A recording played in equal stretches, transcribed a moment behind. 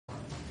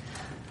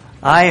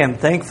I am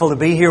thankful to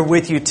be here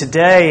with you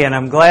today, and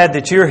I'm glad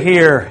that you're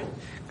here.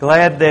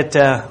 Glad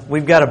that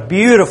we've got a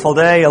beautiful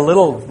day, a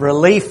little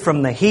relief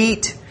from the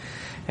heat,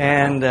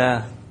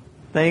 and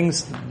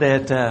things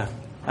that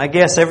I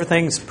guess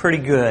everything's pretty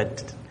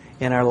good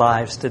in our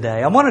lives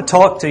today. I want to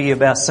talk to you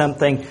about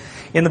something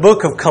in the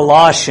book of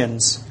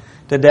Colossians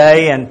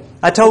today, and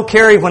I told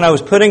Carrie when I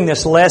was putting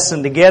this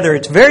lesson together,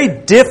 it's very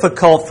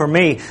difficult for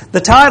me. The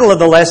title of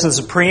the lesson is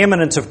The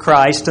Preeminence of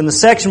Christ, and the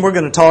section we're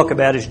going to talk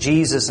about is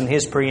Jesus and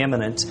His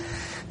preeminence.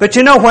 But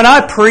you know, when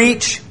I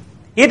preach,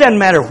 it doesn't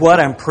matter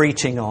what I'm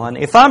preaching on.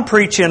 If I'm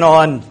preaching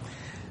on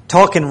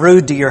talking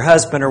rude to your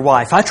husband or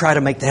wife, I try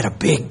to make that a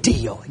big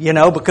deal,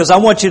 because I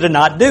want you to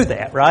not do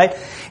that, right?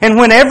 And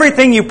when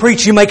everything you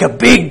preach, you make a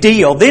big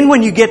deal. Then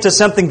when you get to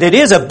something that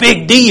is a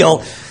big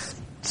deal,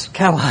 it's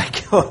kind of like,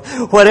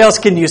 what else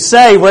can you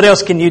say? What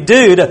else can you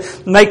do to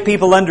make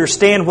people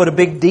understand what a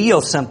big deal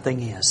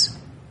something is?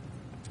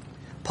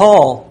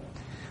 Paul,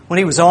 when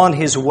he was on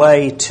his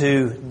way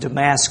to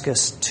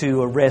Damascus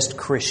to arrest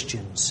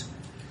Christians,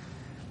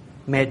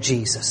 met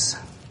Jesus.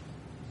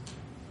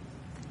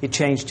 It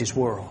changed his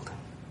world.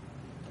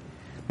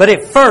 But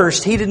at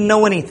first, he didn't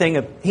know anything.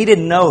 He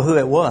didn't know who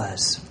it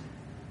was.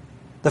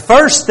 The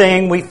first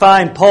thing we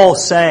find Paul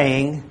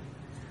saying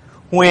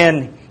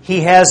when he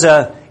has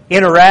a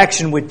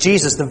interaction with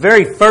Jesus, the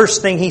very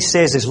first thing he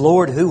says is,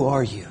 "Lord, who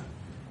are you?"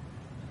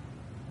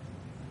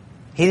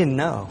 He didn't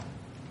know.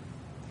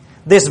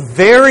 This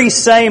very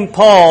same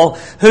Paul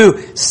who,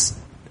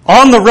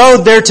 on the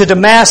road there to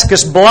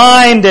Damascus,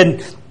 blind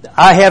and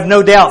I have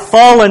no doubt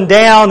fallen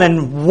down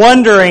and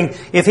wondering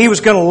if he was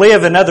going to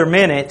live another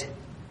minute,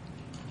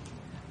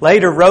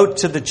 later wrote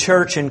to the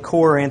church in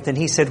Corinth and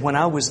he said, "When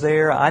I was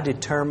there, I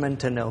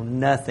determined to know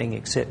nothing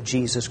except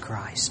Jesus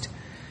Christ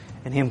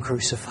and Him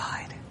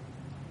crucified."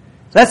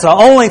 That's the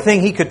only thing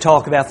he could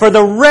talk about for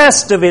the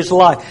rest of his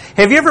life.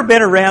 Have you ever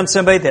been around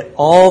somebody that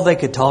all they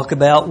could talk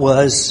about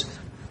was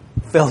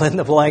fill in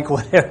the blank,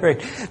 whatever,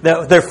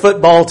 their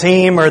football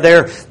team or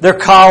their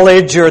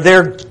college or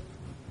their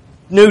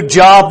new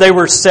job, they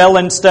were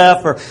selling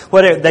stuff or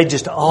whatever. They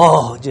just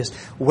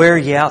wear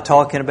you out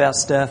talking about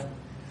stuff.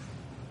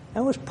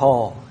 That was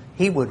Paul.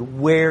 He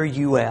would wear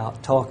you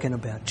out talking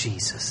about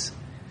Jesus.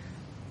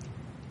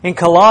 In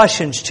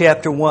Colossians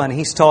chapter 1,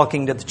 he's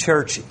talking to the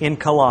church in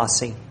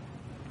Colossae.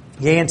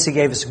 Yancey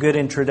gave us a good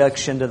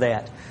introduction to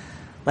that.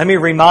 Let me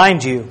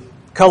remind you,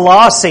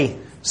 Colossae,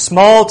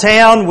 small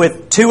town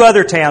with two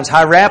other towns,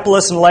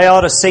 Hierapolis and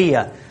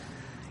Laodicea,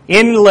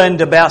 inland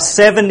about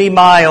 70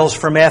 miles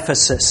from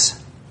Ephesus.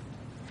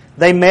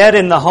 They met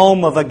in the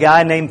home of a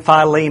guy named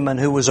Philemon,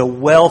 who was a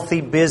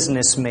wealthy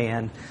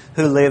businessman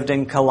who lived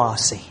in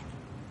Colossae.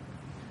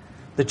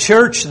 The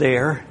church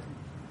there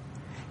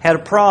had a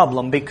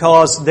problem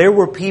because there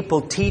were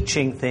people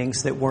teaching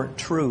things that weren't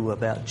true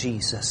about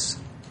Jesus.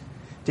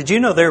 Did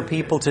you know there are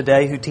people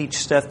today who teach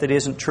stuff that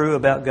isn't true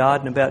about God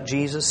and about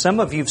Jesus?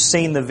 Some of you have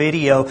seen the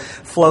video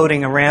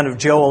floating around of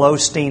Joel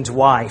Osteen's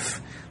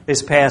wife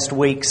this past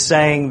week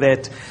saying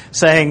that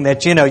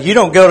you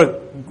don't go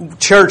to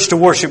church to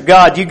worship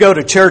God, you go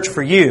to church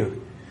for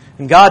you.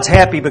 And God's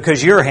happy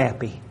because you're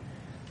happy.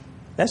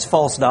 That's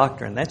false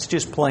doctrine. That's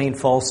just plain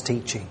false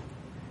teaching.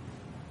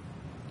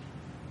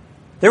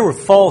 There were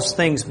false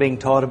things being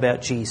taught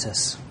about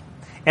Jesus.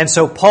 And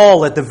so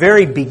Paul, at the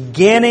very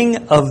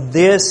beginning of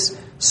this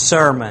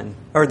sermon,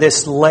 or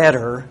this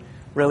letter,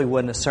 really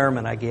wasn't a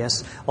sermon, I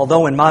guess.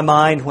 Although in my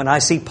mind, when I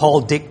see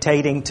Paul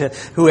dictating to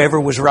whoever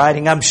was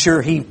writing, I'm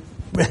sure he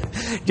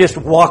just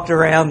walked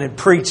around and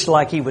preached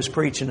like he was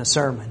preaching a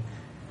sermon.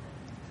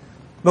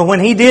 But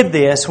when he did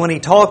this, when he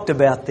talked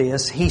about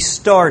this, he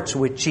starts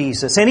with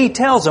Jesus. And he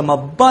tells them a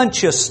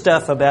bunch of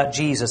stuff about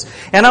Jesus.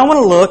 And I want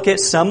to look at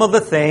some of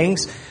the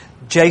things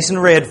Jason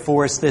read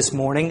for us this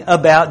morning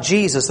about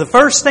Jesus. The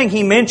first thing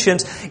he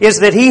mentions is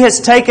that He has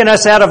taken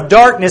us out of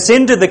darkness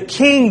into the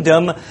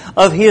kingdom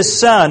of His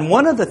Son.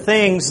 One of the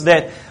things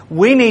that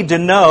we need to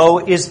know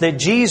is that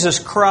Jesus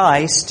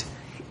Christ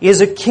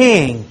is a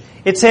king.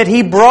 It said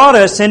He brought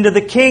us into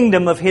the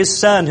kingdom of His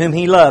Son whom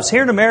He loves.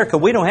 Here in America,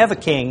 we don't have a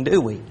king,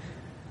 do we?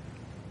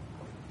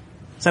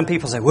 Some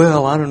people say,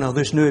 well, I don't know,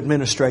 this new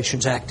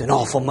administration's acting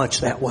awful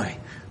much that way.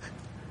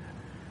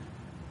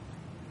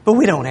 But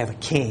we don't have a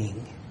king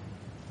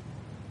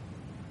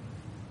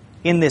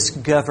in this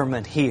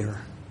government here.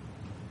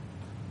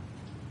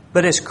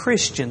 But as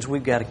Christians,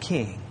 we've got a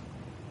king.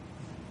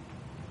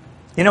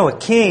 You know, a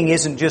king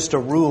isn't just a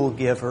rule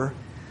giver.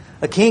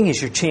 A king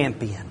is your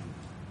champion.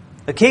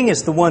 A king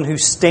is the one who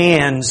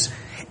stands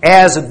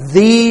as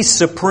the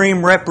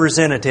supreme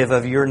representative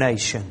of your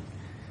nation.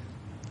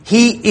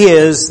 He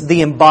is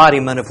the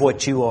embodiment of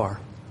what you are.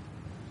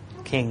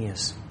 King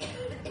is.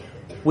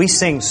 We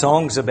sing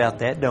songs about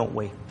that, don't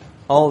we?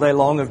 All day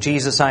long of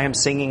Jesus I am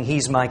singing,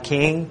 He's my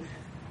King.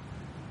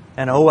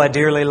 And oh, I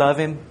dearly love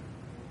Him.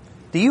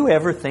 Do you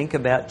ever think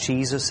about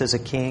Jesus as a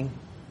king?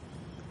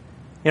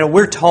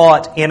 We're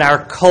taught in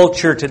our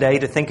culture today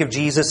to think of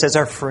Jesus as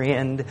our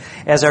friend,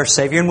 as our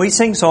Savior. And we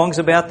sing songs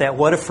about that,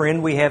 what a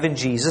friend we have in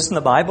Jesus. And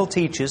the Bible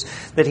teaches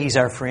that He's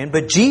our friend.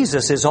 But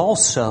Jesus is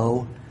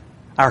also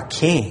our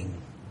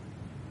King.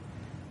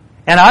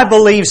 And I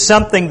believe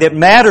something that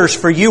matters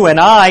for you and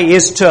I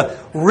is to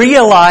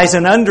realize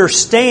and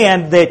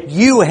understand that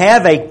you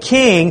have a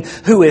King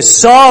who is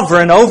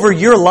sovereign over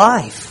your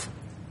life.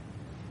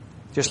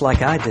 Just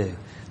like I do.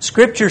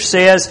 Scripture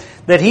says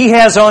that He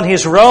has on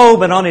His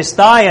robe and on His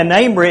thigh a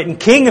name written,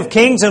 King of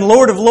Kings and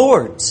Lord of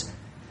Lords.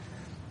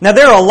 Now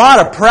there are a lot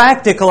of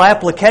practical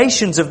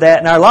applications of that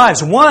in our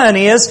lives. One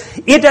is,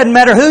 it doesn't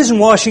matter who's in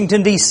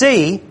Washington,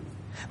 D.C.,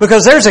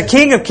 because there's a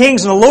King of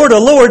Kings and a Lord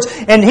of Lords,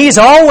 and He's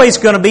always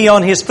going to be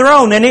on His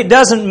throne, and it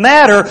doesn't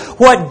matter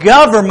what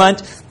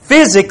government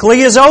physically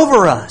is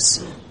over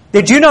us.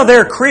 Did you know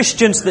there are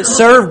Christians that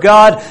serve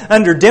God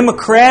under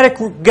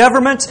democratic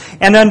governments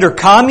and under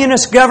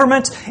communist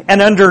governments and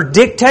under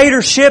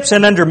dictatorships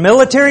and under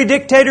military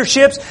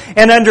dictatorships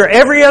and under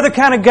every other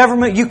kind of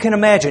government you can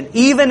imagine?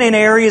 Even in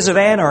areas of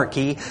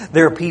anarchy,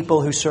 there are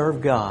people who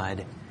serve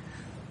God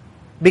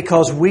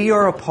because we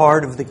are a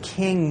part of the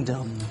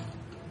kingdom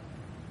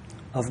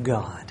of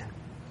God.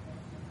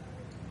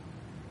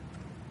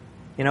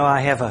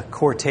 I have a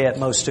quartet,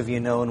 most of you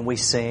know, and we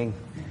sing.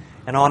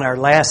 And on our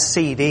last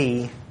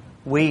CD,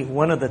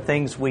 one of the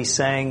things we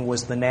sang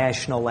was the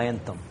national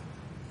anthem.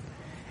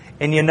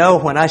 And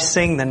when I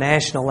sing the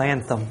national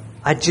anthem,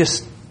 I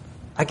just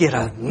get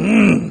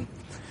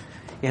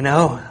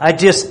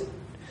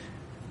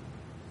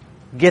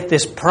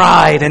this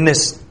pride and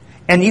this,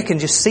 and you can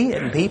just see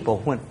it in people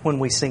when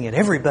we sing it.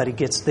 Everybody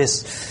gets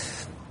this.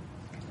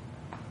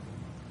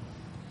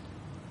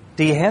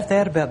 Do you have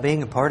that about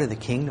being a part of the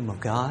kingdom of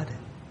God?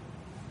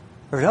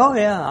 Or, oh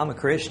yeah, I'm a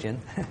Christian.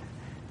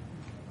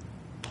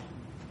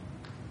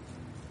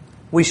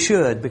 We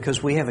should,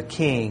 because we have a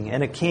King,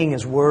 and a King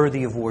is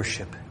worthy of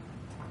worship.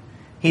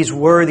 He's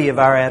worthy of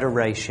our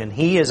adoration.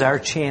 He is our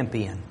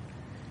champion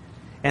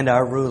and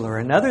our ruler.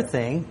 Another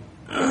thing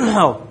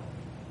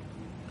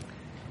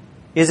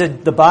is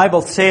that the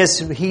Bible says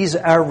He's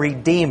our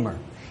Redeemer.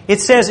 It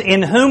says,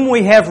 in whom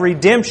we have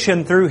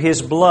redemption through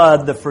His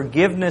blood, the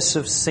forgiveness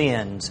of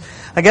sins.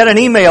 I got an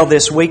email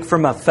this week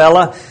from a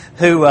fella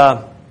who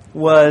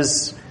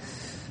was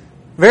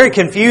very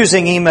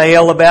confusing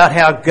email about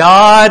how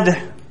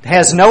God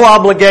has no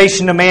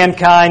obligation to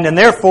mankind, and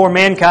therefore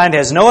mankind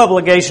has no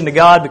obligation to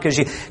God because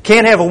you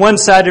can't have a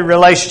one-sided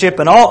relationship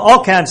and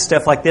all kinds of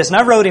stuff like this. And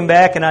I wrote him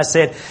back and I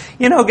said,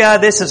 God,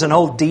 this is an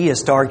old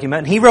deist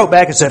argument. And he wrote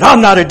back and said,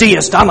 I'm not a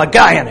deist, I'm a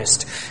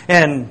Gaianist.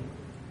 And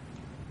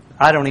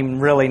I don't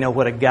even really know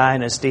what a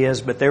Gaianist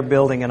is, but they're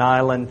building an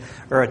island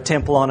or a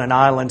temple on an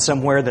island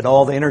somewhere that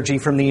all the energy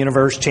from the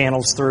universe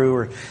channels through,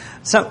 or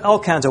all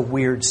kinds of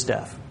weird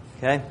stuff.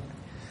 Okay?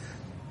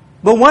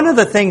 But one of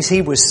the things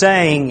he was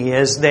saying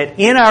is that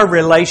in our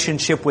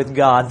relationship with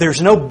God,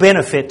 there's no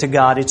benefit to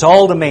God. It's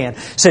all to man.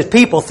 He said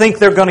people think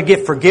they're going to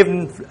get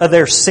forgiven of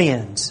their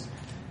sins.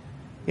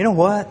 You know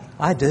what?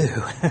 I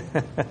do.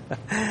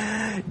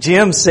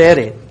 Jim said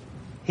it.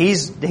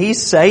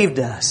 He's saved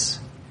us.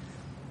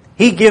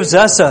 He gives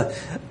us a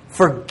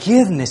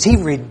forgiveness. He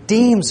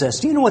redeems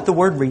us. Do you know what the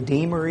word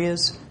redeemer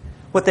is?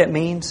 What that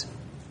means?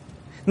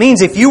 It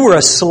means if you were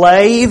a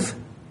slave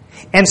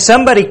and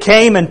somebody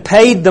came and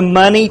paid the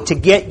money to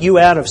get you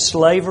out of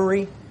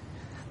slavery,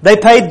 they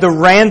paid the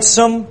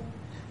ransom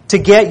to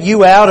get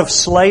you out of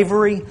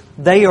slavery,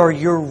 they are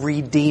your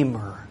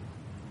redeemer.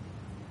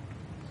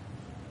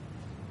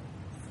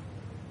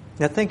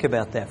 Now think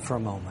about that for a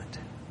moment.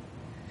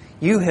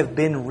 You have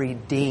been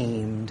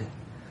redeemed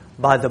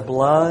by the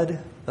blood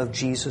of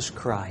Jesus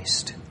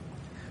Christ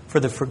for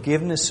the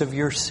forgiveness of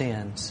your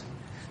sins.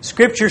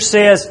 Scripture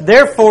says,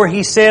 therefore,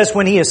 He says,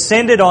 when He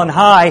ascended on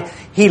high,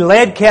 He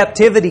led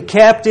captivity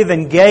captive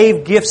and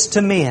gave gifts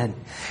to men.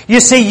 You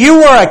see, you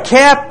were a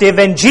captive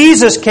and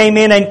Jesus came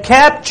in and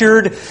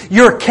captured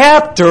your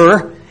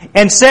captor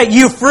and set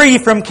you free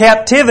from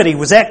captivity.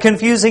 Was that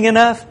confusing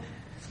enough?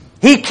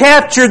 He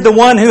captured the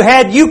one who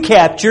had you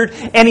captured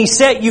and He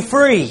set you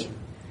free.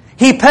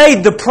 He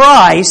paid the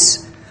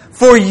price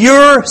for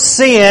your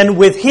sin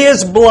with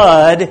His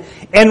blood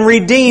and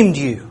redeemed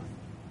you.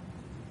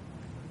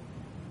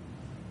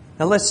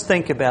 Now let's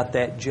think about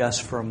that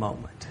just for a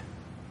moment.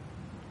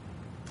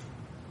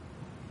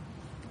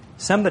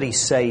 Somebody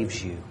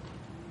saves you,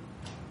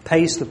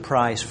 pays the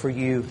price for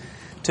you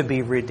to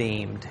be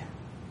redeemed.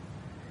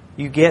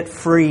 You get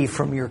free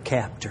from your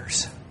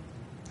captors.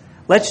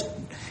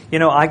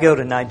 I go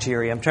to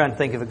Nigeria. I'm trying to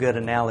think of a good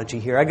analogy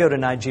here. I go to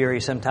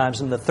Nigeria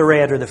sometimes, and the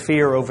threat or the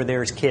fear over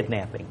there is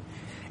kidnapping.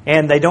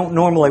 And they don't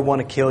normally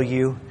want to kill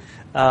you.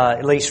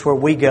 At least where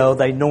we go,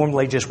 they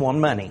normally just want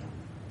money.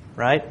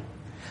 Right?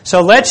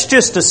 So let's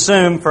just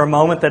assume for a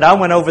moment that I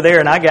went over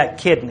there and I got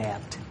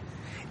kidnapped.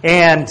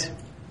 And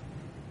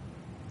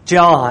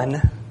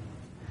John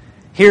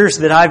hears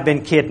that I've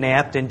been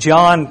kidnapped, and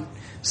John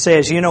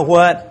says, you know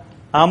what?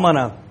 I'm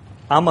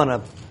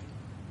gonna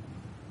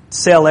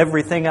sell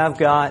everything I've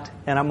got,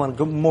 and I'm going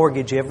to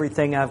mortgage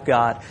everything I've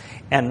got.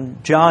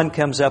 And John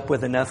comes up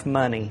with enough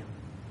money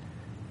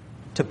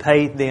to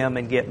pay them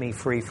and get me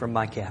free from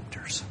my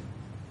captors.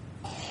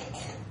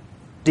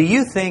 Do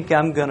you think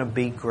I'm going to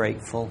be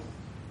grateful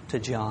to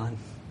John?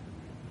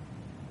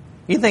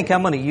 You think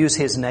I'm going to use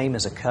his name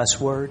as a cuss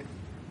word?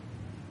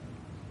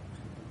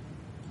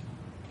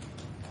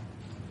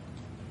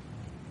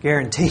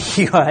 Guarantee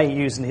you I ain't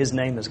using his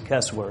name as a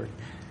cuss word.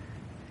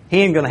 He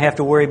ain't going to have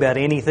to worry about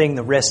anything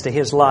the rest of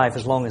his life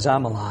as long as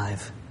I'm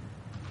alive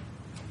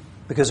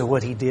because of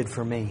what he did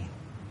for me.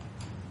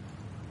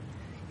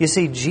 You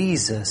see,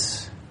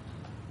 Jesus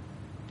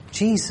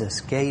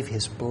gave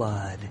his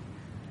blood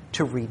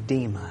to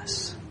redeem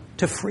us,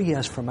 to free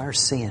us from our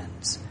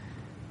sins.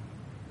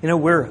 You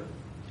know,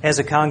 as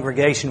a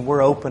congregation,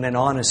 we're open and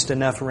honest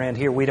enough around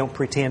here. We don't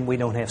pretend we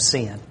don't have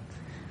sin.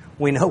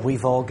 We know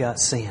we've all got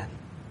sin.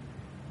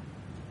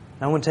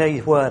 I want to tell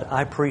you what,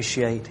 I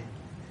appreciate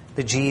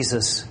that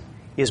Jesus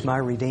is my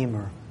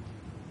Redeemer.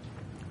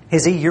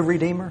 Is He your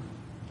Redeemer?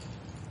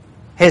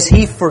 Has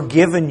He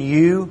forgiven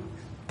you,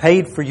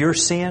 paid for your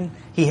sin?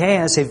 He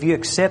has. Have you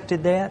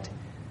accepted that?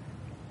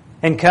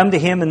 And come to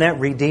Him in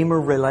that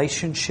Redeemer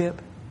relationship?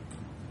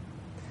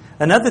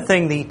 Another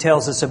thing that He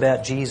tells us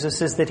about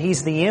Jesus is that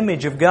He's the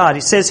image of God.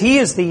 He says He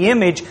is the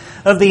image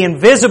of the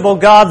invisible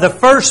God, the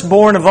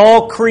firstborn of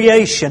all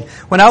creation.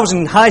 When I was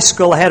in high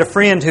school, I had a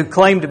friend who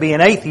claimed to be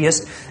an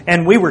atheist,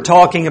 and we were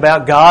talking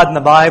about God and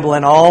the Bible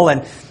and all,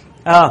 and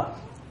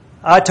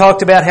I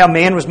talked about how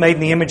man was made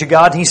in the image of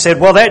God, and he said,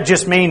 well, that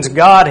just means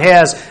God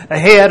has a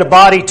head, a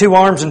body, 2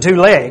 arms, and 2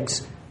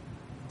 legs.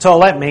 That's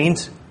all that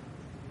means.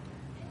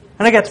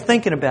 And I got to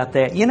thinking about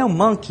that. You know,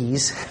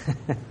 monkeys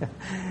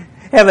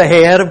have a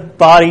head, a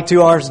body,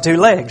 2 arms, and 2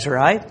 legs,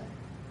 right?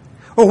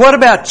 Well, what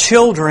about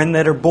children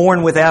that are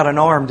born without an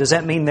arm? Does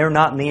that mean they're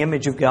not in the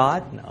image of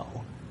God?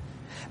 No.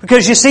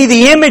 Because you see,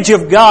 the image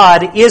of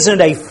God isn't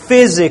a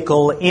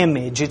physical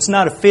image. It's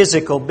not a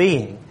physical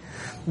being.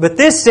 But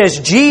this says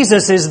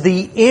Jesus is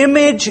the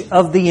image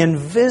of the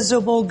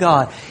invisible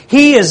God.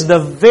 He is the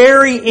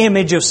very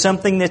image of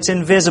something that's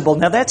invisible.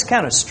 Now that's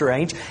kind of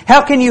strange.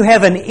 How can you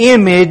have an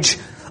image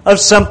of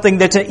something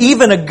that's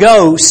even a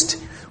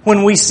ghost?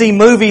 When we see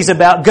movies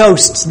about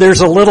ghosts,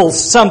 there's a little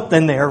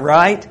something there,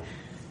 right?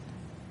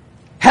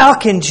 How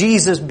can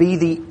Jesus be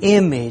the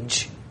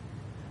image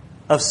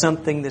of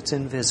something that's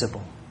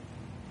invisible?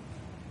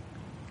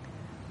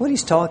 What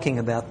he's talking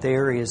about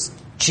there is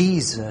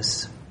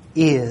Jesus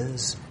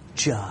is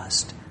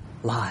just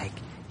like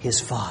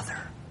His Father.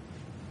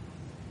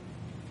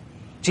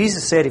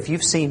 Jesus said, if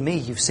you've seen me,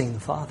 you've seen the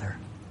Father.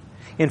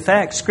 In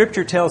fact,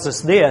 Scripture tells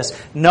us this,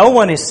 no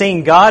one has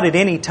seen God at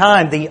any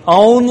time. The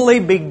only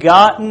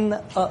begotten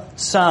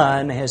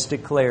Son has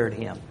declared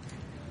Him.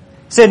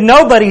 He said,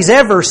 nobody's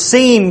ever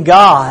seen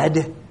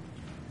God,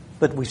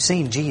 but we've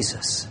seen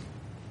Jesus.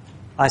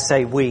 I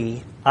say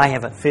we. I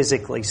haven't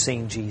physically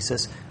seen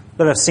Jesus,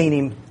 but I've seen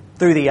Him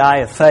through the eye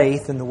of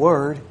faith and the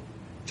Word,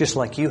 just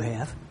like you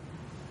have.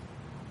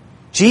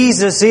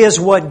 Jesus is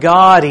what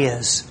God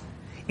is.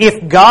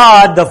 If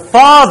God, the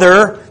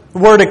Father,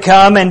 were to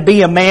come and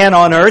be a man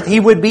on earth, He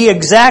would be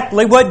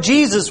exactly what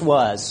Jesus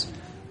was.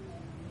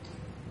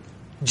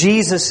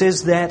 Jesus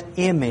is that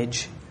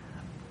image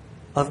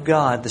of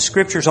God. The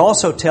Scriptures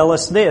also tell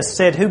us this,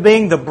 said, who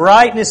being the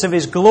brightness of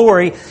His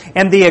glory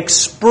and the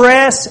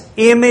express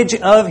image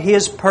of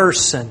His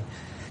person.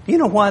 Do you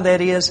know why that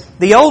is?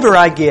 The older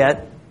I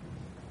get,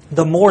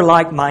 the more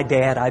like my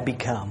dad I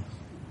become.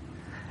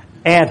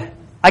 And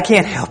I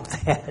can't help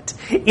that.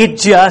 It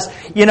just,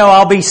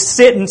 I'll be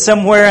sitting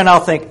somewhere and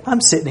I'll think,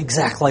 I'm sitting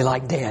exactly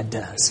like Dad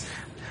does.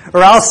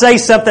 Or I'll say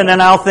something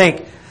and I'll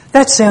think,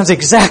 that sounds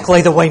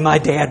exactly the way my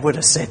dad would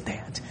have said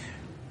that.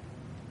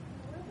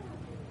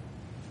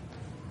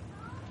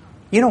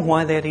 You know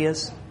why that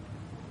is?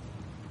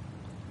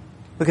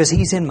 Because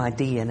He's in my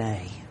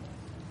DNA.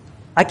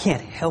 I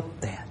can't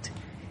help that.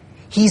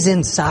 He's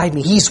inside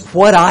me. He's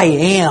what I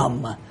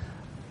am.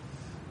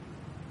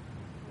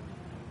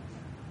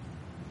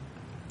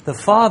 The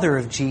Father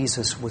of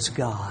Jesus was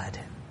God.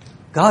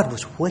 God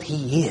was what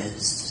He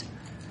is.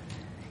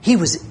 He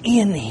was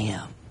in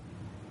Him.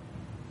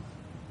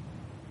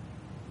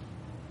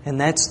 And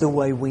that's the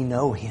way we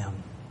know Him.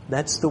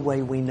 That's the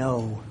way we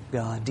know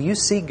God. Do you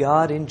see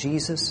God in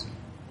Jesus?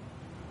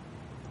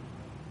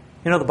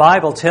 The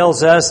Bible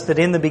tells us that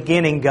in the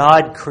beginning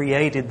God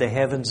created the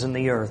heavens and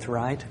the earth,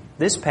 right?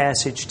 This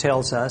passage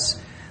tells us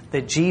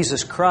that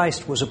Jesus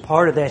Christ was a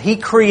part of that. He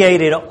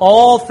created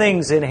all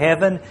things in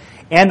heaven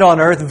and on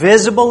earth,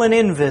 visible and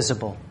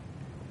invisible.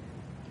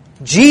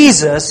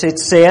 Jesus, it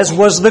says,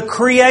 was the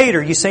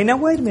Creator. You say, now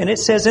wait a minute,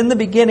 it says in the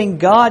beginning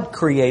God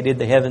created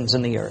the heavens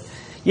and the earth.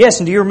 Yes,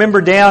 and do you remember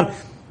down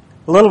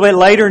a little bit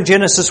later in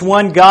Genesis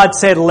 1, God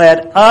said,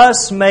 let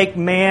us make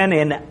man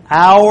in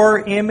our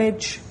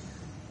image.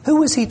 Who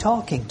was He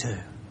talking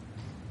to?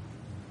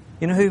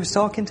 You know who He was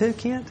talking to,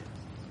 Kent?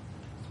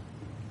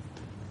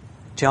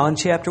 John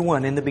chapter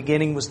 1, in the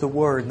beginning was the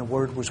Word, and the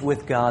Word was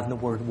with God, and the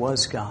Word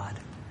was God.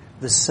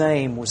 The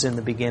same was in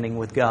the beginning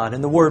with God.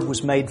 And the Word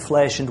was made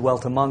flesh and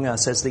dwelt among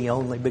us as the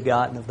only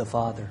begotten of the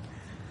Father,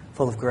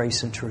 full of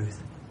grace and truth.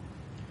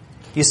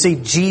 You see,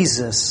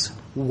 Jesus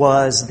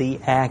was the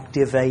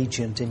active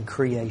agent in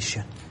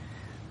creation.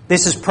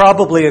 This is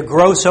probably a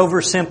gross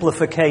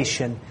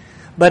oversimplification,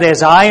 but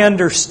as I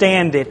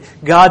understand it,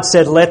 God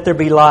said, "Let there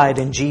be light,"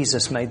 and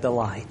Jesus made the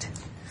light.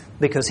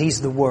 Because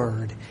He's the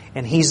Word,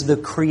 and He's the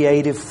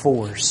creative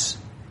force.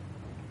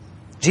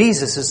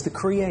 Jesus is the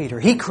Creator.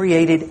 He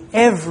created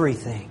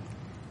everything.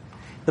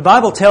 The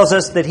Bible tells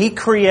us that He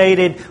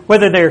created,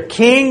 whether they're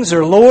kings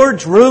or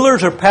lords,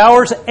 rulers or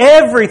powers,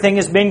 everything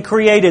has been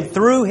created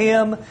through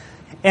Him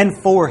and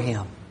for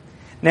Him.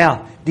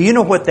 Now, do you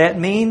know what that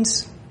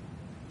means?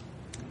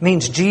 It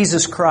means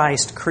Jesus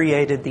Christ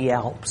created the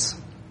Alps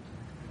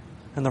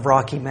and the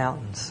Rocky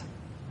Mountains.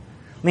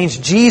 It means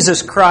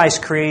Jesus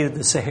Christ created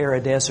the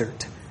Sahara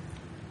Desert.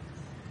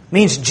 It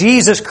means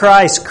Jesus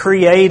Christ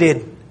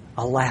created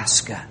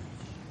Alaska.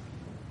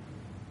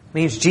 It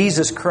means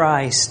Jesus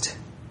Christ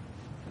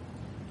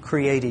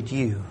created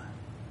you.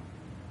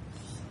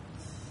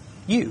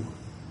 You.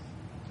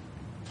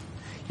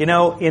 You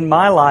know, in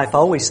my life, I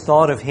always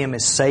thought of Him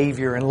as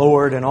Savior and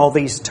Lord and all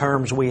these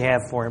terms we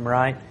have for Him,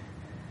 right?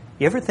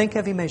 You ever think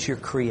of Him as your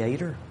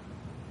Creator?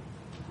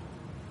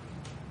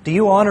 Do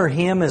you honor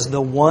Him as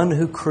the one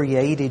who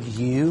created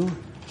you?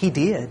 He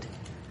did.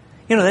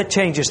 You know, that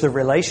changes the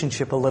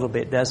relationship a little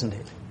bit, doesn't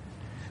it?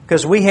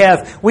 Because we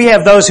have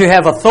those who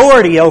have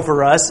authority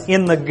over us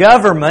in the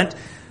government.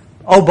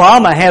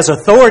 Obama has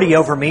authority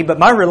over me, but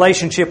my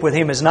relationship with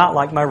him is not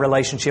like my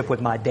relationship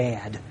with my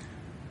dad.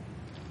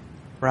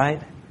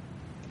 Right?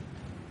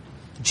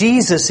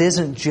 Jesus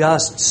isn't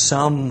just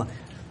some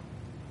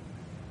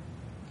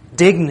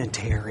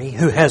dignitary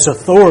who has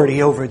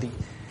authority over the...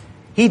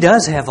 He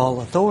does have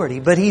all authority,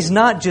 but He's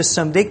not just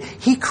some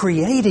He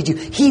created you.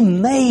 He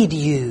made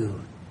you.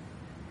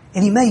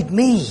 And He made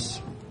me.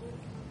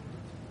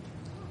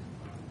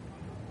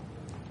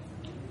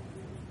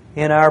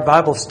 In our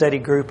Bible study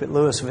group at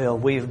Louisville,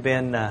 we've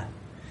been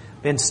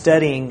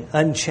studying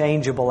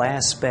unchangeable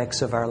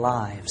aspects of our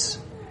lives.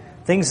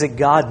 Things that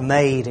God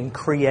made and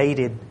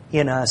created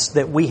in us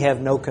that we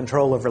have no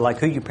control over, like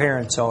who your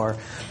parents are,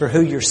 or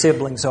who your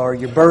siblings are,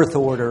 your birth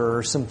order,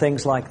 or some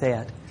things like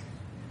that.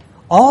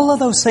 All of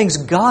those things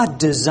God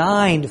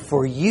designed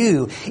for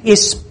you,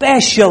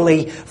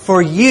 especially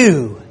for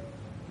you,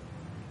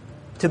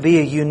 to be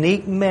a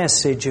unique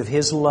message of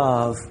His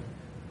love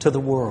to the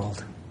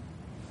world.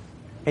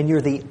 And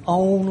you're the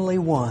only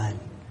one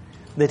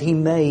that He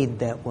made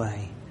that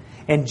way.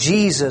 And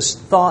Jesus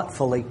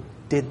thoughtfully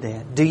did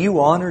that. Do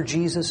you honor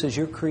Jesus as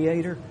your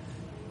Creator?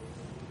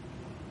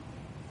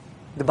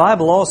 The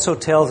Bible also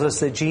tells us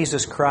that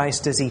Jesus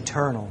Christ is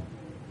eternal.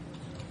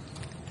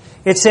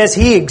 It says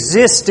He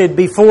existed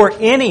before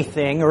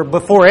anything or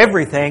before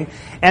everything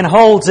and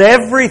holds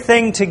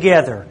everything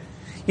together.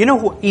 You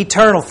know,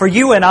 eternal, for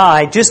you and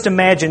I, just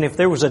imagine if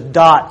there was a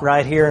dot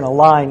right here and a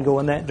line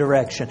going that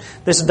direction.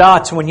 This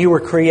dot's when you were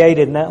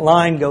created, and that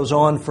line goes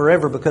on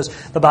forever because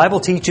the Bible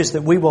teaches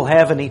that we will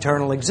have an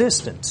eternal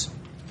existence.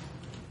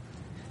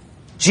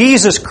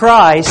 Jesus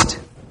Christ,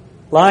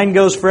 line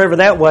goes forever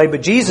that way,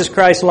 but Jesus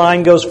Christ's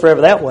line goes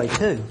forever that way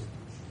too.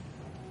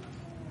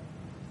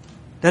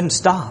 Doesn't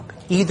stop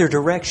either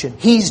direction.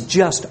 He's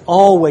just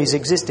always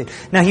existed.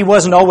 Now, He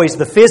wasn't always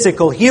the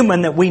physical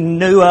human that we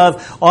knew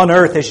of on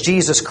earth as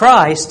Jesus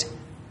Christ,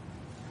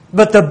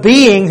 but the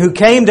being who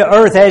came to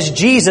earth as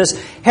Jesus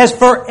has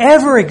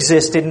forever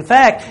existed. In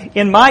fact,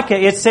 in Micah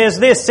it says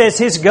this, says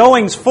His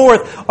goings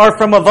forth are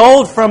from of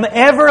old, from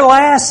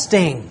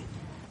everlasting.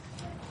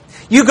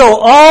 You go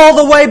all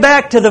the way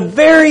back to the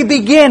very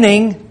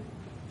beginning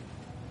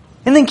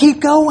and then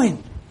keep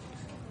going.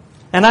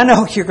 And I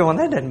know you're going,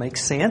 that doesn't make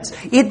sense.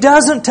 It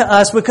doesn't to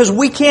us because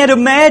we can't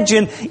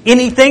imagine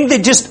anything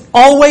that just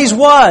always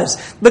was.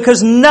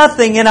 Because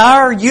nothing in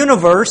our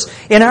universe,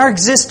 in our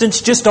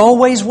existence, just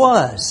always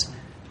was.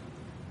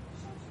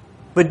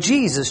 But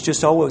Jesus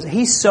just always,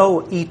 He's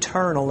so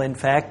eternal, in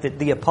fact, that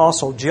the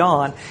Apostle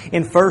John,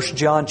 in 1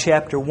 John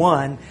chapter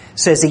 1,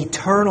 says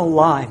eternal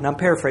life, and I'm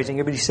paraphrasing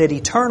here, but he said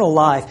eternal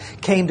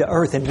life came to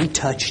earth and we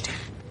touched Him.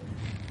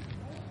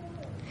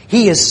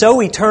 He is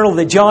so eternal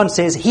that John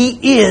says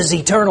He is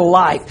eternal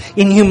life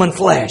in human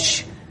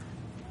flesh.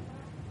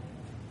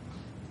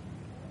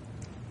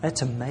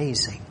 That's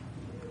amazing.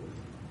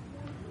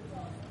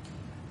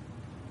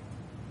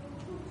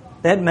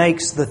 That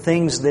makes the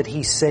things that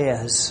He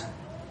says.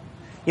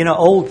 You know,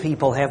 old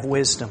people have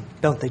wisdom,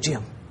 don't they,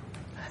 Jim?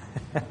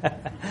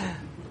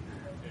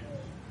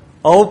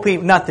 Old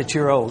people, not that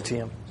you're old,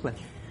 Jim, but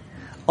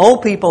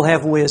old people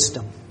have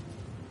wisdom.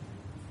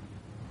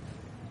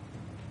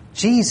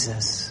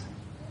 Jesus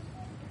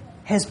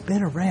has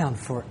been around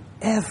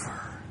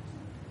forever.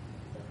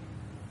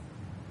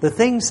 The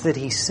things that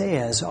He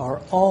says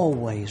are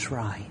always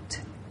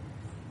right.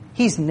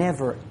 He's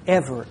never,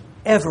 ever,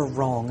 ever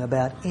wrong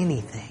about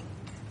anything.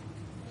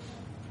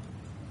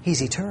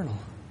 He's eternal.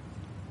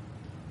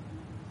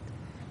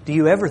 Do Do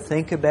you ever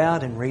think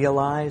about and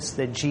realize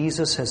that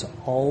Jesus has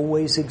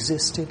always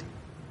existed?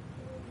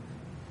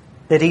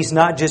 That He's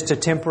not just a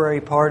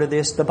temporary part of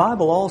this. The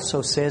Bible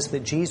also says that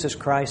Jesus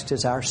Christ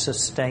is our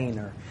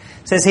sustainer.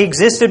 It says He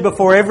existed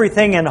before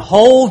everything and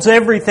holds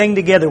everything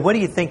together. What do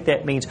you think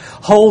that means?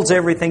 Holds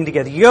everything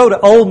together. You go to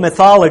old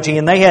mythology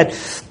and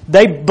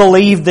they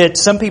believed that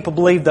some people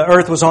believed the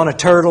earth was on a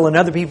turtle and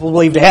other people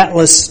believed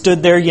Atlas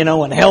stood there,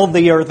 and held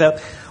the earth up.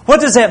 What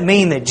does that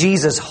mean that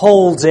Jesus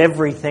holds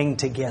everything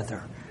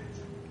together?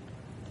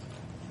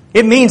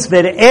 It means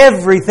that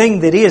everything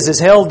that is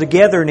held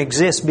together and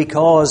exists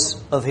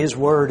because of His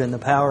Word and the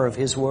power of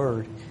His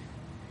Word.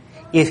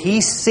 If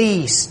He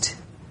ceased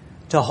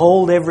to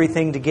hold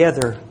everything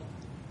together,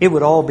 it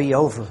would all be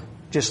over,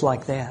 just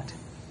like that.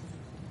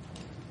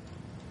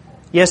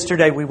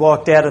 Yesterday we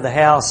walked out of the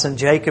house and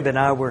Jacob and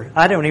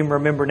I don't even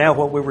remember now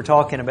what we were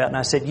talking about, and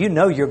I said,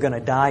 you're going to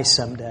die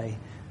someday.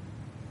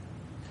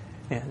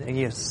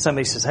 And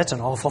somebody says, that's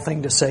an awful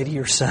thing to say to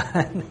your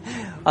son.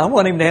 I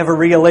want him to have a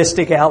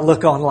realistic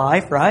outlook on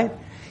life, right?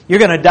 You're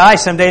going to die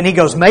someday. And he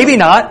goes, maybe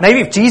not. Maybe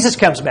if Jesus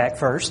comes back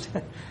first.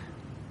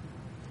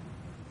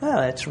 Well,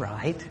 that's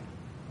right.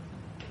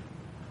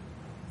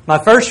 My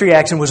first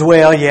reaction was,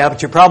 well, yeah,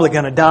 but you're probably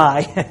going to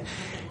die.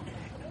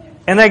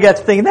 And I got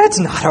to thinking, that's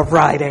not a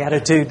right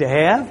attitude to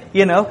have.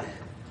 The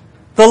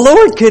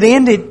Lord could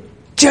end it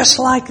just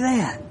like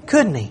that,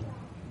 couldn't He?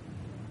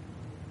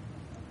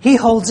 He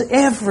holds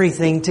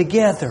everything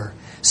together,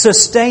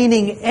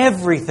 sustaining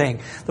everything.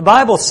 The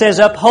Bible says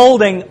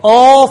upholding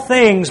all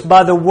things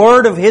by the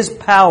word of His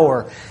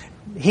power.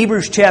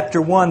 Hebrews chapter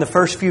 1, the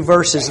first few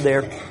verses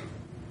there,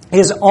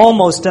 is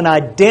almost an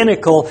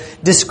identical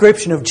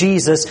description of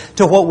Jesus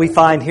to what we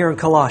find here in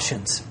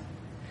Colossians.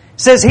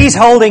 It says He's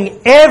holding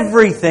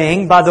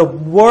everything by the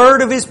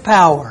word of His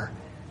power.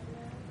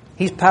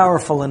 He's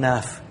powerful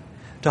enough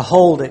to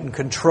hold it and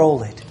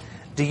control it.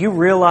 Do you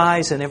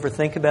realize and ever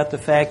think about the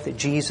fact that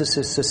Jesus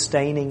is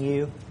sustaining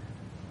you?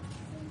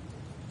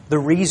 The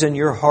reason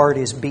your heart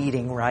is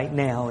beating right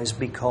now is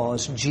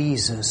because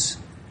Jesus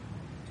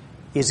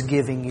is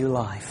giving you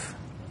life.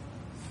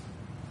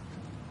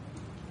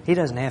 He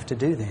doesn't have to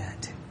do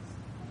that,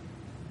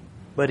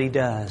 but He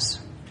does.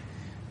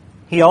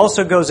 He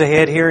also goes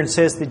ahead here and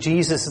says that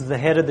Jesus is the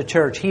head of the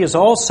church. He is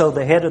also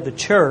the head of the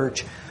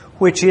church,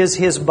 which is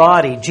His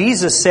body.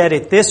 Jesus said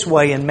it this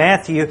way in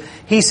Matthew.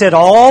 He said,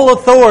 all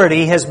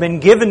authority has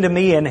been given to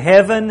me in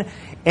heaven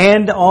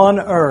and on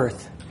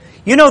earth.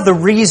 The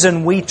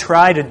reason we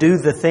try to do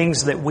the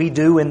things that we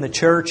do in the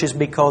church is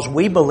because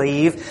we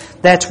believe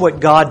that's what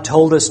God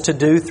told us to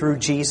do through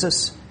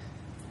Jesus.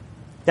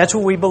 That's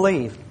what we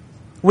believe.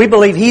 We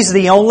believe He's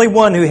the only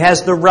one who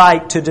has the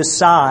right to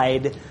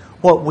decide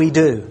what we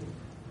do.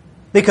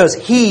 Because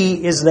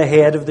He is the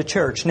head of the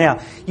church. Now,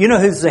 you know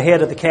who's the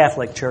head of the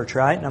Catholic Church,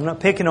 right? And I'm not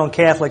picking on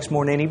Catholics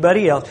more than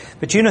anybody else,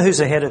 but you know who's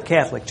the head of the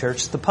Catholic Church?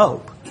 It's the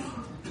Pope.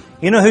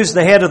 You know who's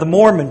the head of the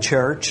Mormon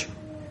Church?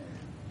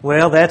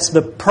 Well, that's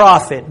the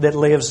prophet that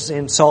lives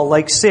in Salt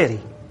Lake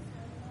City.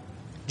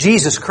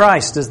 Jesus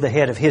Christ is the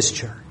head of His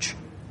church.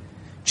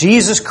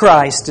 Jesus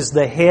Christ is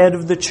the head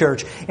of the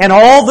church. And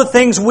all the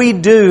things we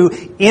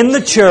do in the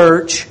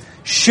church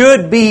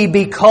should be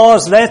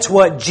because that's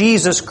what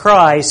Jesus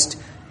Christ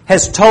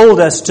has told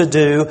us to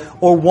do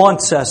or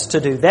wants us to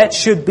do. That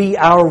should be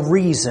our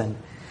reason.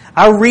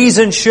 Our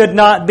reason should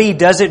not be,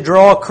 does it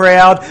draw a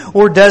crowd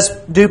or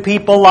do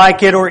people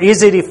like it or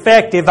is it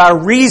effective? Our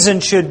reason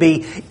should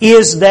be,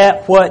 is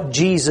that what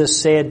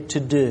Jesus said to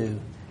do?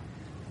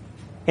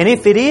 And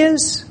if it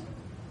is,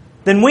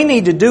 then we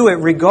need to do it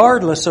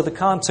regardless of the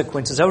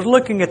consequences. I was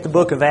looking at the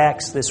book of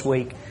Acts this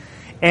week,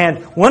 and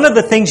one of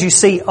the things you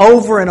see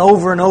over and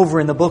over and over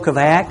in the book of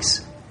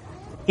Acts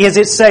is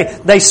it say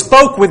they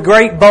spoke with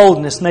great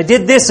boldness and they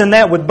did this and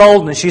that with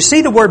boldness. You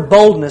see the word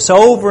boldness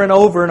over and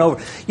over and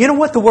over. You know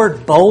what the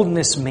word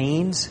boldness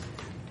means?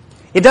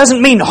 It doesn't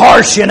mean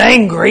harsh and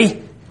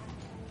angry.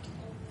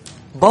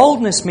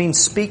 Boldness means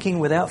speaking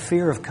without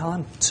fear of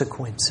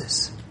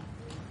consequences.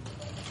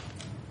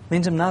 It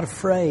means I'm not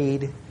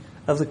afraid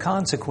of the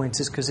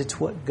consequences because it's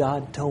what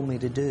God told me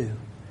to do.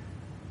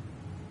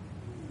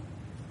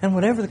 And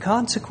whatever the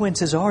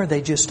consequences are,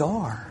 they just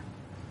are.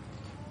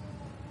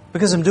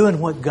 Because I'm doing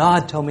what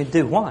God told me to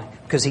do. Why?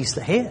 Because He's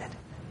the head.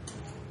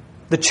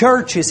 The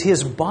church is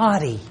His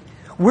body.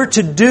 We're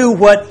to do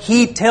what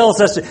He tells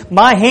us to.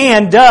 My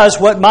hand does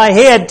what my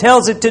head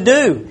tells it to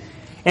do.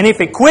 And if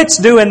it quits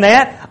doing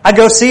that, I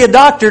go see a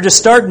doctor to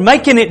start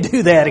making it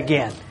do that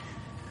again.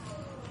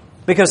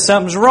 Because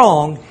something's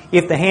wrong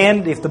if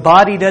the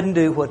body doesn't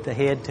do what the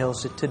head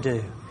tells it to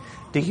do.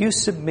 Do you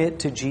submit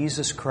to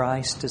Jesus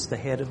Christ as the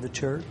head of the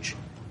church?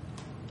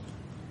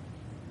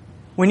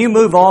 When you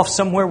move off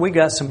somewhere, we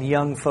got some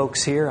young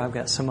folks here. I've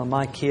got some of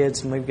my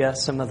kids, and we've got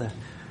some of the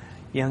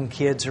young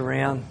kids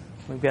around.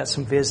 We've got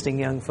some visiting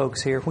young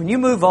folks here. When you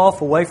move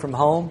off away from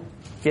home,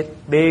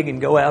 get big and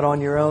go out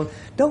on your own,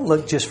 don't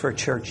look just for a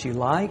church you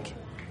like.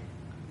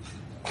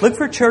 Look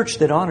for a church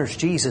that honors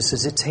Jesus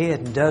as its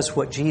head and does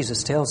what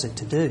Jesus tells it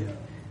to do.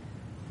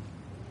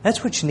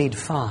 That's what you need to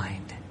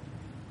find.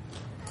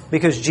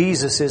 Because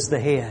Jesus is the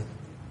head.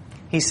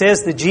 He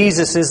says that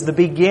Jesus is the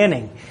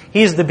beginning.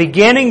 He is the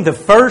beginning, the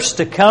first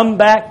to come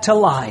back to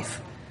life.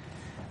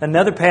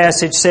 Another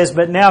passage says,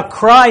 but now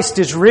Christ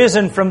is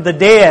risen from the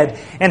dead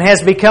and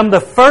has become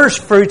the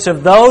first fruits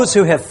of those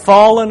who have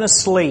fallen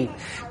asleep.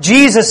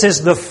 Jesus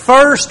is the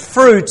first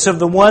fruits of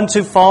the ones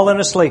who've fallen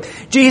asleep.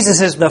 Jesus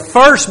is the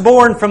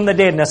firstborn from the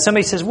dead. Now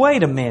somebody says,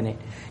 wait a minute.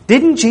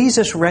 Didn't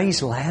Jesus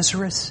raise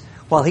Lazarus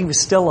while he was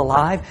still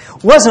alive?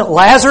 Wasn't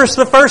Lazarus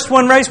the first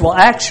one raised? Well,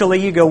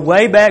 actually, you go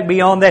way back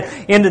beyond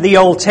that into the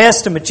Old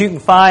Testament. You can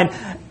find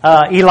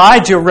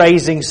Elijah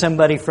raising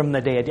somebody from the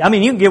dead. I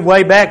mean, you can get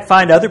way back,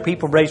 find other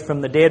people raised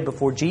from the dead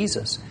before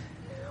Jesus.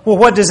 Well,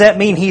 what does that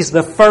mean? He's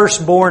the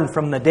firstborn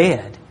from the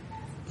dead.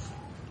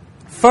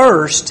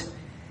 First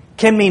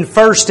can mean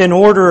first in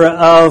order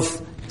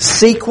of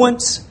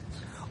sequence,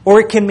 or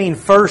it can mean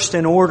first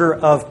in order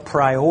of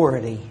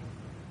priority,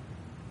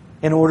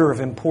 in order of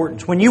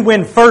importance. When you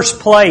win first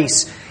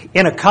place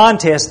in a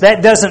contest,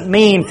 that doesn't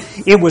mean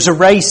it was a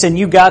race and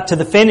you got to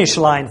the finish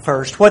line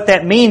first. What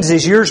that means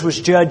is yours was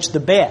judged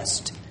the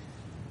best.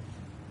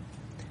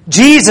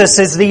 Jesus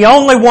is the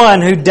only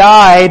one who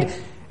died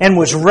and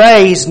was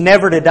raised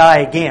never to die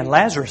again.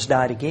 Lazarus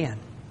died again.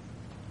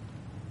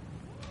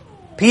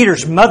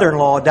 Peter's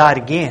mother-in-law died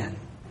again.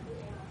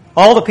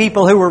 All the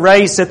people who were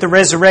raised at the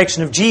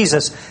resurrection of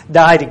Jesus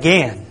died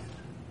again.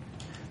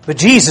 But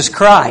Jesus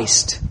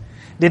Christ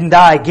didn't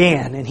die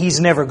again, and He's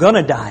never going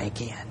to die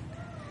again.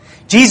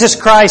 Jesus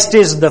Christ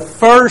is the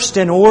first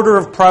in order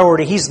of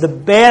priority. He's the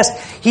best.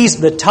 He's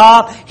the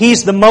top.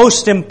 He's the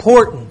most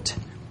important.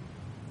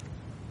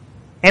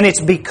 And it's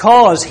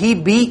because He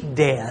beat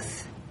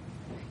death.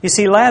 You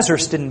see,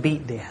 Lazarus didn't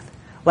beat death.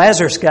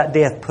 Lazarus got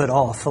death put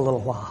off a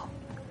little while.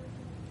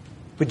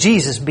 But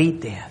Jesus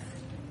beat death.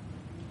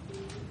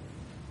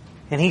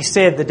 And He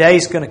said the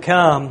day's going to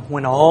come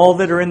when all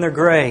that are in their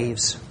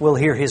graves will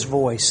hear His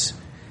voice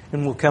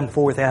and will come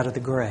forth out of the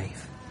grave.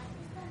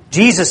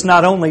 Jesus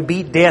not only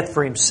beat death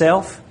for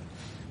Himself,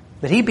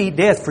 but He beat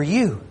death for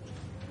you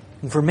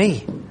and for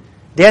me.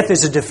 Death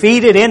is a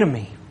defeated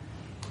enemy.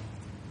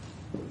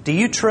 Do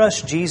you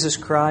trust Jesus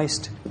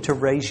Christ to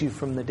raise you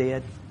from the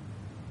dead?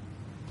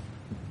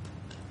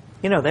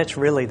 You know, that's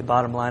really the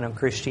bottom line on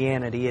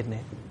Christianity, isn't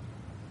it?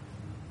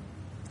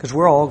 Because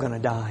we're all going to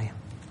die.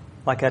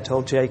 Like I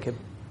told Jacob,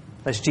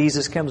 as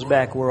Jesus comes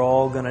back, we're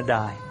all going to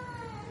die.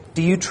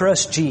 Do you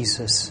trust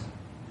Jesus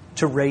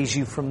to raise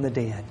you from the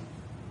dead?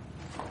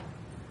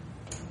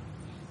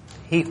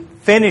 He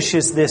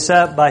finishes this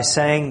up by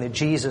saying that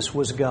Jesus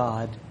was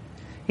God.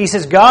 He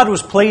says God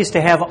was pleased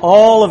to have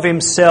all of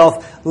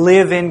Himself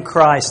live in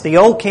Christ. The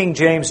Old King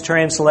James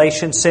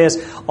translation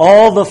says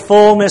all the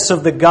fullness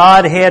of the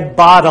Godhead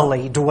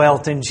bodily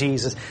dwelt in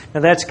Jesus. Now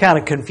that's kind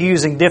of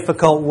confusing,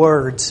 difficult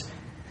words.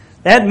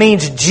 That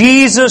means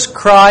Jesus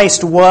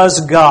Christ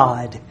was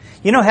God.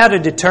 You know how to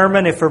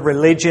determine if a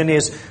religion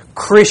is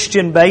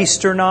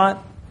Christian-based or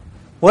not?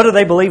 What do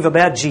they believe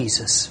about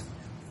Jesus?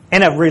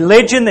 And a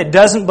religion that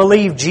doesn't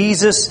believe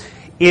Jesus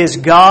is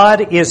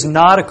God is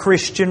not a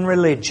Christian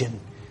religion.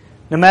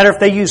 No matter if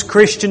they use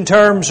Christian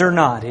terms or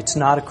not, it's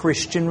not a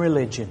Christian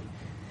religion.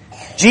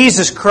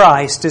 Jesus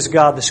Christ is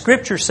God. The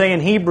Scriptures say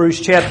in Hebrews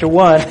chapter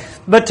 1,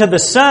 but to the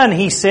Son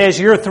He says,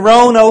 your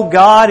throne, O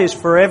God, is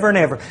forever and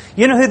ever.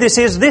 You know who this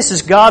is? This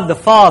is God the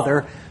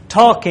Father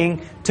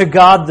talking to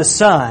God the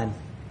Son.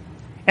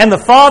 And the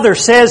Father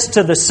says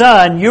to the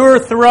Son, your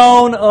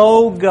throne,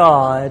 O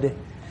God,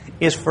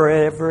 is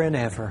forever and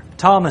ever.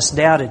 Thomas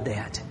doubted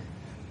that.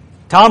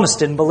 Thomas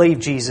didn't believe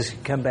Jesus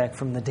could come back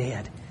from the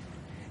dead.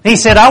 He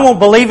said, I won't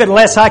believe it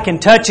unless I can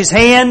touch His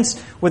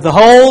hands with the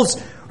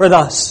holes or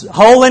the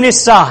hole in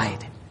His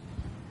side.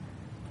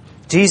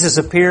 Jesus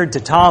appeared to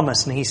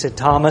Thomas and He said,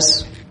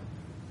 Thomas,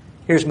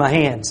 here's my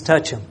hands,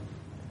 touch them.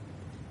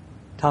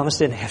 Thomas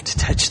didn't have to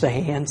touch the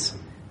hands.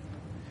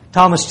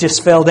 Thomas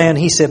just fell down.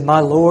 He said, my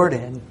Lord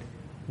and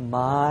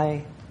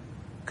my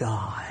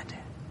God.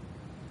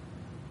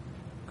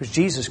 Because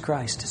Jesus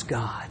Christ is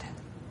God.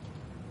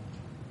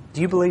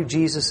 Do you believe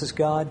Jesus is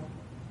God?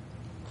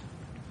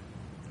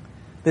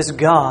 This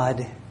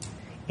God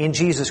in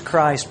Jesus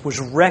Christ was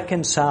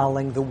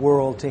reconciling the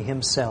world to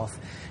Himself.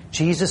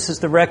 Jesus is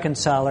the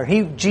reconciler.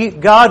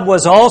 God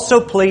was also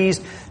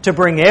pleased to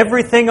bring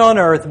everything on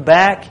earth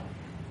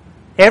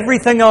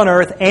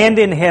and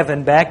in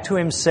heaven back to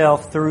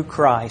Himself through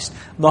Christ.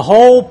 The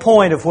whole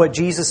point of what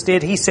Jesus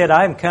did, He said,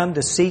 I am come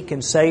to seek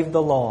and save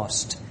the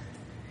lost.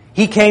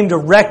 He came to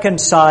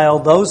reconcile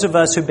those of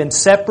us who've been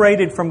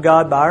separated from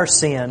God by our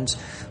sins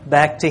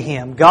back to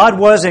Him. God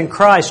was in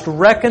Christ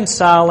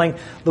reconciling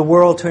the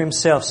world to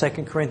Himself. 2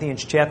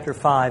 Corinthians chapter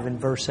 5 and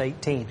verse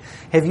 18.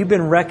 Have you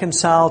been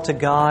reconciled to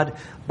God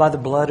by the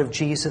blood of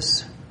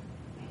Jesus?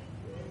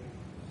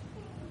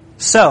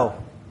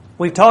 So,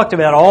 we've talked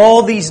about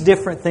all these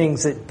different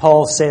things that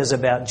Paul says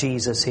about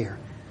Jesus here.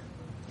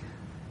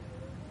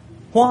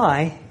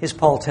 Why is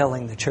Paul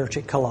telling the church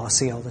at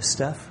Colossae all this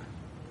stuff?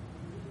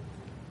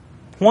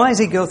 Why does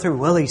he go through,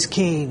 well, He's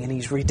King and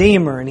He's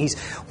Redeemer and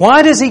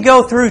why does he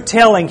go through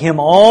telling him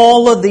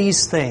all of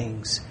these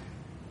things?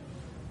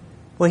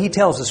 Well, He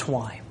tells us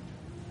why.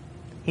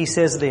 He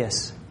says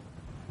this,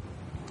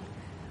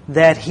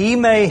 that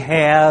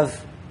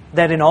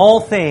in all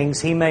things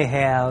He may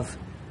have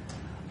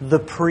the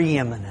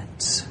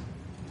preeminence.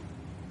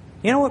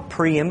 You know what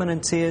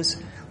preeminence is?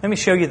 Let me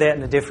show you that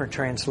in a different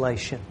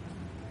translation.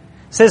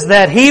 It says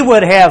that He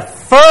would have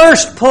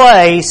first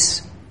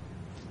place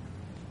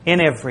in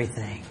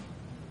everything.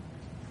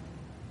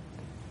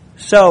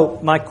 So,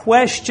 my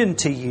question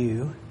to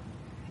you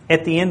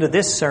at the end of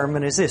this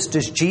sermon is this: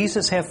 does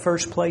Jesus have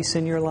first place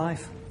in your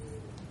life?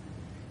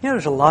 You know,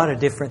 there's a lot of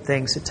different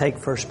things that take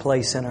first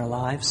place in our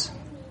lives.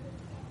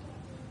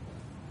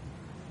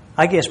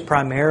 I guess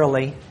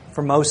primarily,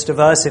 for most of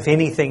us, if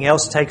anything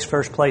else takes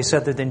first place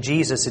other than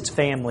Jesus, it's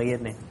family,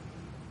 isn't it?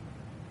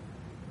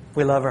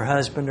 We love our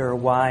husband or our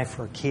wife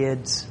or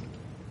kids,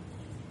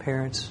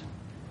 parents.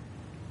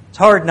 It's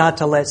hard not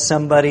to let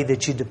somebody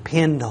that you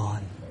depend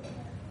on,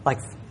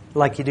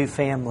 like you do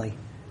family,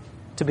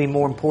 to be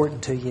more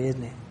important to you,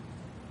 isn't it?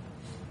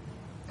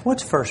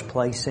 What's first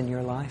place in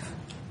your life?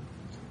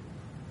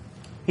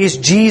 Is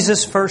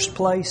Jesus first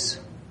place?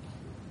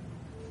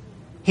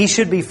 He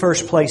should be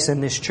first place in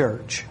this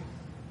church.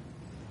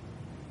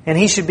 And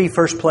He should be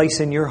first place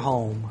in your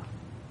home.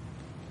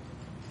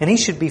 And He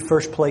should be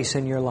first place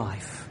in your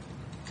life.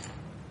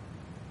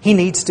 He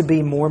needs to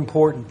be more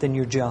important than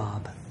your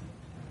job.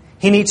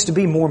 He needs to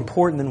be more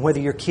important than whether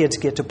your kids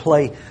get to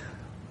play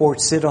or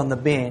sit on the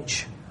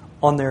bench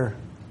on their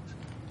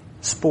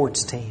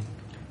sports team.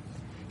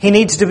 He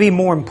needs to be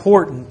more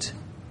important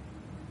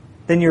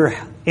than your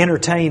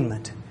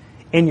entertainment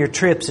and your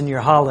trips and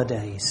your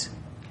holidays.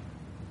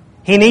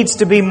 He needs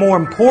to be more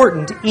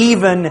important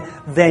even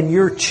than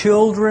your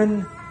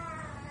children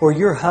or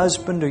your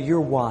husband or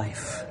your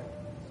wife.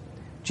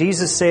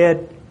 Jesus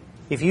said,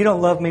 if you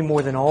don't love me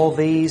more than all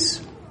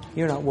these,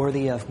 you're not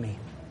worthy of me.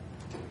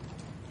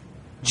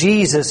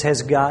 Jesus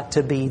has got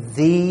to be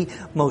the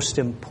most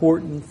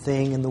important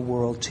thing in the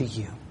world to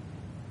you.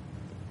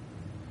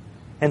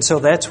 And so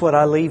that's what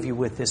I leave you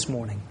with this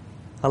morning.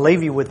 I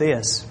leave you with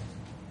this.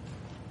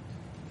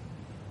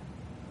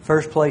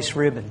 First place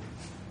ribbon.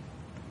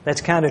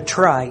 That's kind of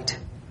trite.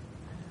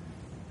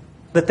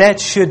 But that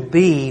should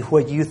be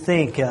what you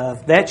think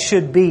of. That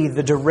should be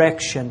the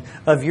direction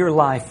of your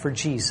life for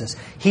Jesus.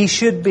 He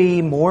should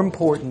be more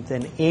important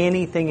than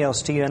anything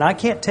else to you. And I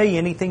can't tell you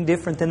anything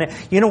different than that.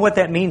 You know what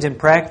that means in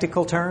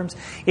practical terms?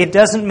 It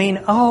doesn't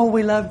mean, oh,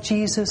 we love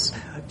Jesus,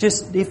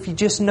 just if you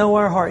just know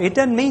our heart. It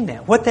doesn't mean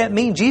that. What that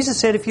means, Jesus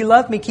said, if you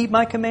love me, keep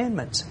my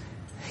commandments.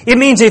 It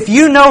means if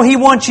you know He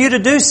wants you to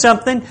do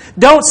something,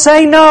 don't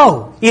say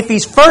no. If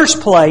He's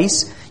first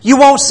place, you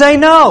won't say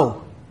no.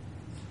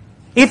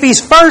 If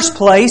He's first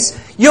place,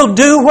 you'll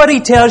do what He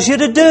tells you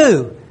to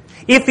do.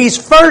 If He's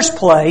first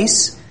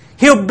place,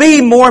 He'll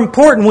be more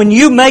important when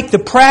you make the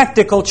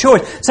practical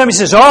choice. Somebody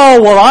says,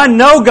 oh, well, I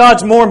know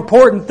God's more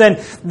important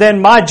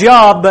than my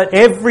job, but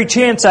every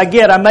chance I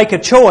get, I make a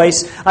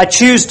choice. I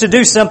choose to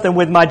do something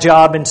with my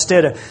job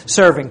instead of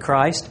serving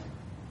Christ.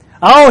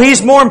 Oh,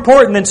 He's more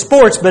important than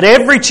sports, but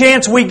every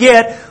chance we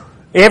get,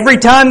 every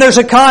time there's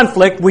a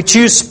conflict, we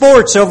choose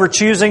sports over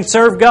choosing to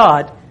serve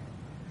God.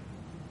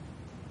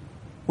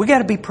 We got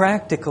to be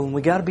practical and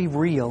we got to be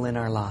real in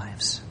our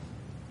lives.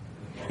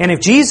 And if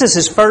Jesus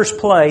is first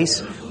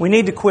place, we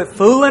need to quit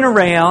fooling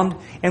around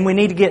and we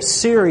need to get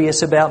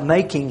serious about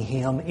making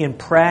Him in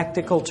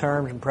practical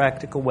terms and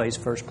practical ways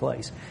first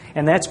place.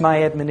 And that's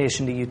my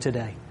admonition to you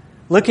today.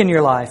 Look in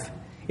your life.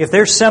 If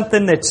there's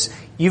something that's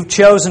you've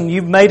chosen,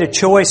 you've made a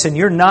choice and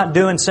you're not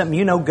doing something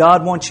you know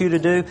God wants you to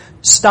do,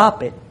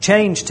 stop it.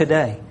 Change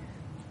today.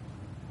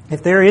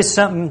 If there is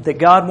something that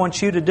God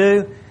wants you to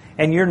do,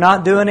 and you're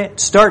not doing it,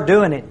 start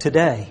doing it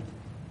today.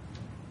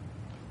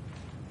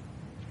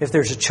 If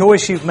there's a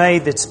choice you've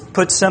made that's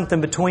put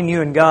something between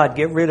you and God,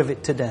 get rid of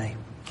it today.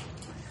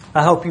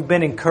 I hope you've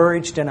been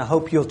encouraged and I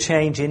hope you'll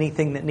change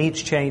anything that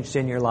needs changed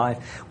in your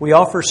life. We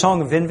offer a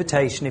song of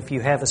invitation if you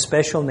have a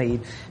special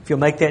need, if you'll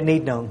make that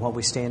need known while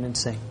we stand and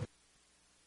sing.